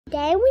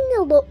Then we need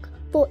to look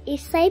for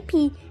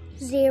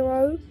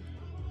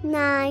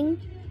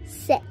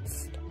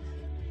SCP-096.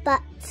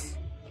 But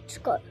let's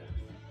go.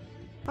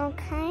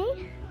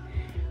 Okay,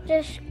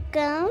 just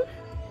go.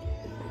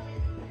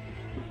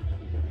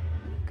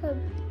 Go.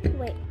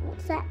 Wait,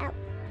 what's that out?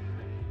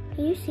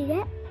 Can you see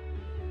that?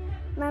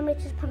 Let me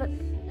just put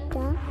it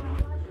down.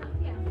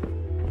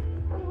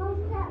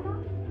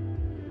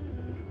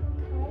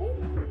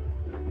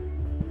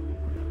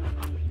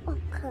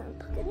 Okay,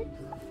 put it in.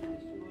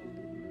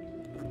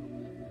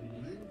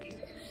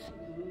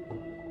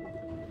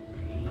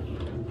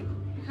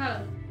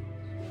 Helen,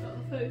 got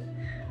the food?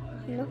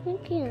 Nothing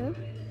here.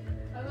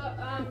 I got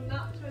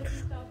nuts and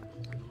stuff.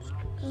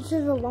 This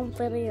is a long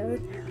video.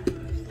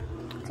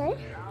 Okay.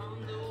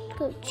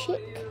 Good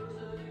chick.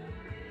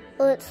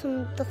 Oh, it's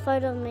the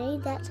photo of me.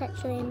 That's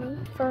actually me.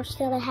 First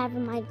that I have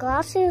in my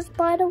glasses,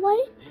 by the way.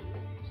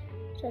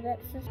 So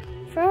that's just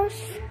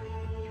first.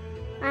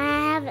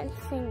 I haven't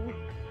seen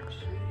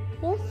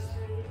this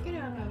Get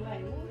out of my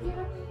way, will you?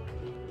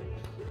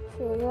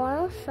 for a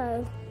while,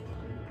 so.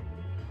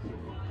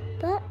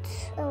 But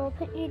I will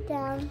put you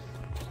down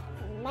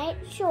and make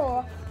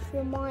sure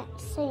you might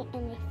see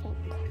anything.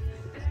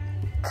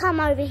 Come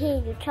over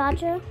here, you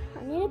charger.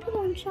 I need to put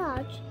on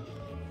charge.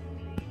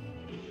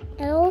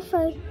 And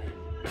also,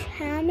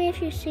 tell me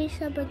if you see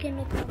something in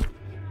the car.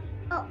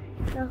 Oh,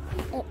 no,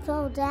 it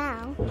fell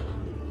down.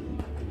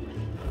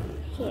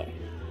 Here.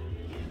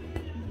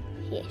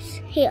 Yes,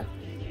 here.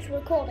 It's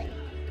recording.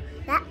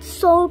 That's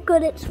so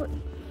good.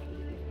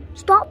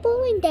 Stop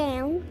falling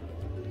down.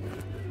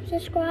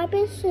 Subscribe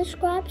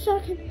so I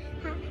can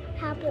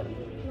have it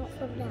not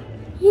fall down.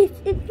 Yes,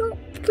 it's not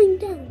falling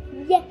down.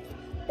 Yes,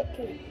 but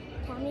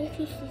tell me if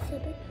you see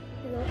something.